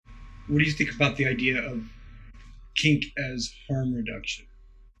what do you think about the idea of kink as harm reduction?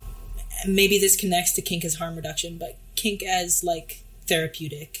 Maybe this connects to kink as harm reduction, but kink as like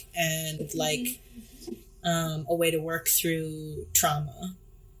therapeutic and like a way to work through trauma.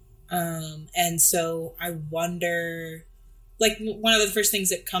 And so I wonder, like, one of the first things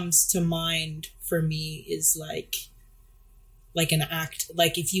that comes to mind for me is like an act,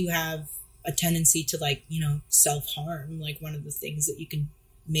 like if you have a tendency to like, you know, self-harm, like one of the things that you can,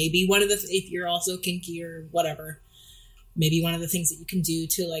 maybe one of the, if you're also kinky or whatever, maybe one of the things that you can do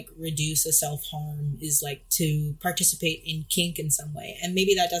to like reduce a self-harm is like to participate in kink in some way. And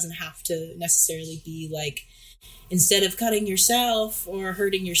maybe that doesn't have to necessarily be like, instead of cutting yourself or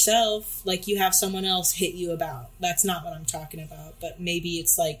hurting yourself, like you have someone else hit you about. That's not what I'm talking about. But maybe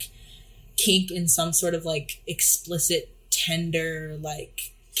it's like kink in some sort of like explicit, tender,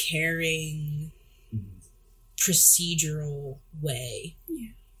 like caring, procedural way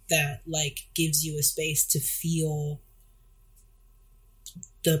that like gives you a space to feel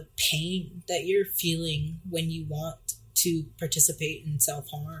the pain that you're feeling when you want to participate in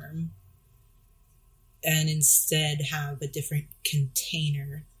self-harm, and instead have a different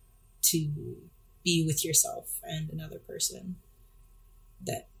container to be with yourself and another person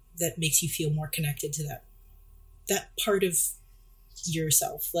that makes you feel more connected to that part of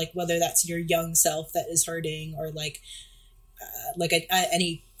yourself, like whether that's your young self that is hurting or like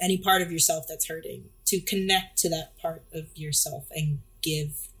any part of yourself that's hurting, to connect to that part of yourself and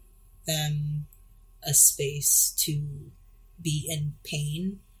give them a space to be in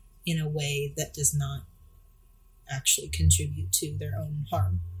pain in a way that does not actually contribute to their own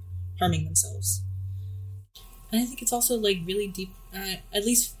harming themselves. And I think it's also like really deep, at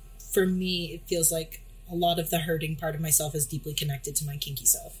least for me, it feels like a lot of the hurting part of myself is deeply connected to my kinky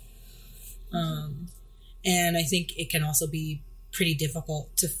self. And I think it can also be pretty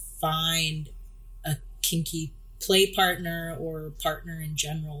difficult to find a kinky play partner or partner in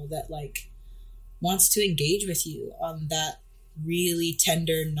general that like wants to engage with you on that really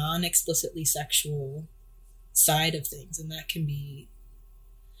tender, non-explicitly sexual side of things. And that can be,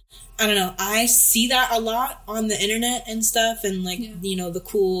 I don't know, I see that a lot on the internet and stuff, and like, you know, the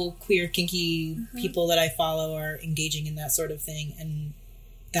cool queer kinky people that I follow are engaging in that sort of thing, and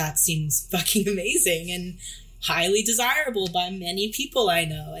that seems fucking amazing and highly desirable by many people I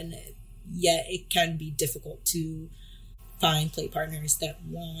know. And yet it can be difficult to find play partners that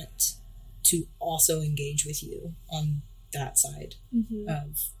want to also engage with you on that side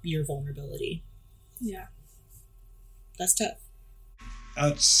of your vulnerability. Yeah. That's tough.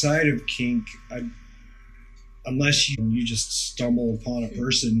 Outside of kink, unless you just stumble upon a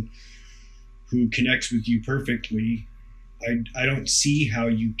person who connects with you perfectly, I don't see how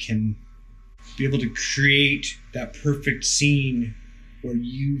you can be able to create that perfect scene where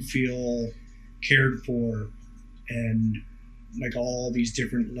you feel cared for and like all these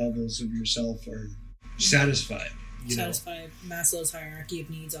different levels of yourself are satisfied. Satisfy Maslow's hierarchy of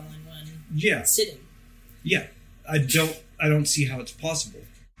needs all in one. Yeah. Sitting. Yeah. I don't see how it's possible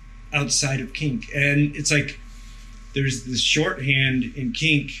outside of kink. And it's like there's this shorthand in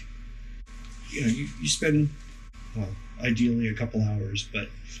kink. You know, you spend, well, ideally a couple hours, but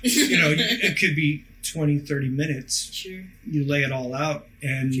you know, it could be 20, 30 minutes. Sure. You lay it all out,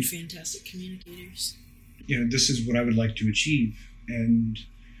 and you're fantastic communicators. You know, this is what I would like to achieve. And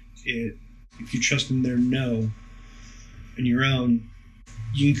if you trust in their no and your own,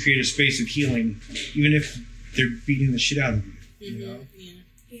 you can create a space of healing, even if they're beating the shit out of you. You know?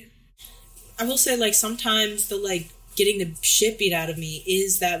 Yeah. I will say, like, sometimes the like getting the shit beat out of me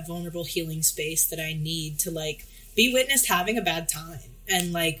is that vulnerable healing space that I need to like be witnessed having a bad time,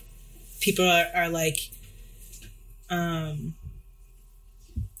 and like people are like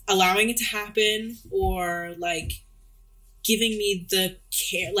allowing it to happen, or like giving me the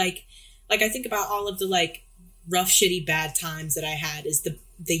care. Like I think about all of the like rough, shitty, bad times that I had as the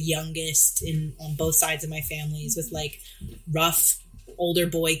youngest on both sides of my families, with like rough older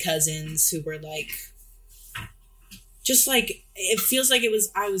boy cousins who were like, just like, it feels like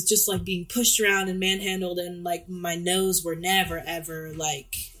I was just like being pushed around and manhandled, and like my no's were never ever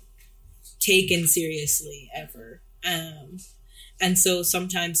like taken seriously ever. And so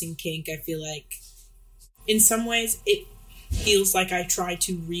sometimes in kink, I feel like in some ways it feels like I try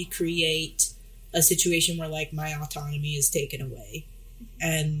to recreate a situation where like my autonomy is taken away,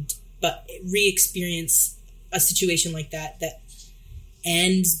 but re-experience a situation like that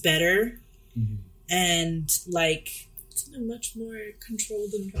ends better. And like it's in a much more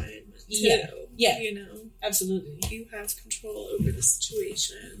controlled environment too. Yeah, you know, absolutely, you have control over the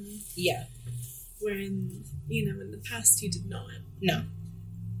situation, when, you know, in the past you did not. No.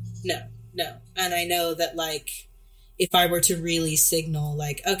 No. And I know that, like, if I were to really signal,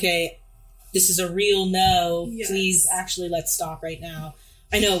 like, okay, this is a real no, please actually let's stop right now,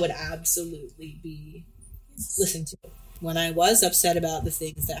 I know it would absolutely be listened to. When I was upset about the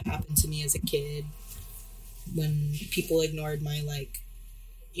things that happened to me as a kid, when people ignored my, like,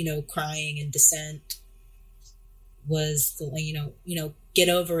 you know, crying and dissent, was the, you know, get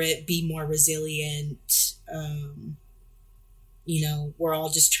over it, be more resilient. You know, we're all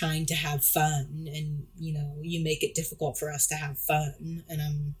just trying to have fun, and, you know, you make it difficult for us to have fun.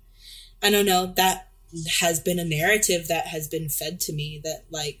 And I don't know, that has been a narrative that has been fed to me, that,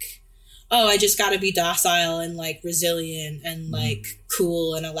 like, oh, I just got to be docile and, like, resilient and, like,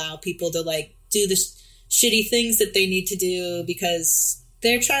 cool, and allow people to, like, do the shitty things that they need to do because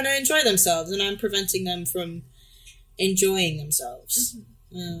they're trying to enjoy themselves, and I'm preventing them from enjoying themselves.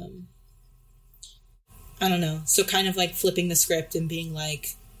 I don't know. So kind of like flipping the script and being like,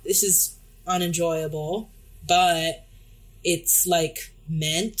 this is unenjoyable, but it's, like,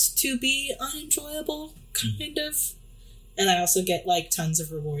 meant to be unenjoyable, kind of. And I also get, like, tons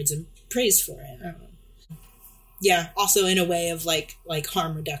of rewards and praise for it. I don't know. Yeah, also in a way of, like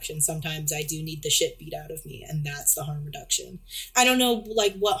harm reduction. Sometimes I do need the shit beat out of me, and that's the harm reduction. I don't know,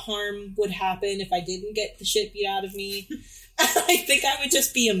 like, what harm would happen if I didn't get the shit beat out of me. I think I would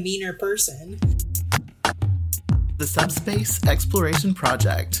just be a meaner person. The Subspace Exploration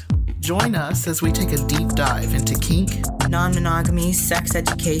Project. Join us as we take a deep dive into kink, non-monogamy, sex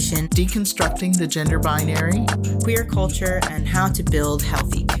education, deconstructing the gender binary, queer culture, and how to build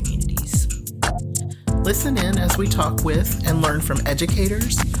healthy communities. Listen in as we talk with and learn from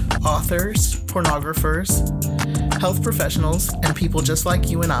educators, authors, pornographers, health professionals, and people just like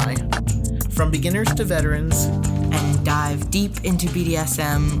you and I, from beginners to veterans, and dive deep into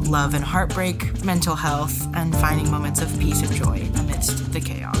BDSM, love and heartbreak, mental health, and finding moments of peace and joy amidst the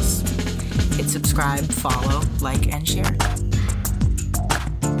chaos. Hit subscribe, follow, like, and share.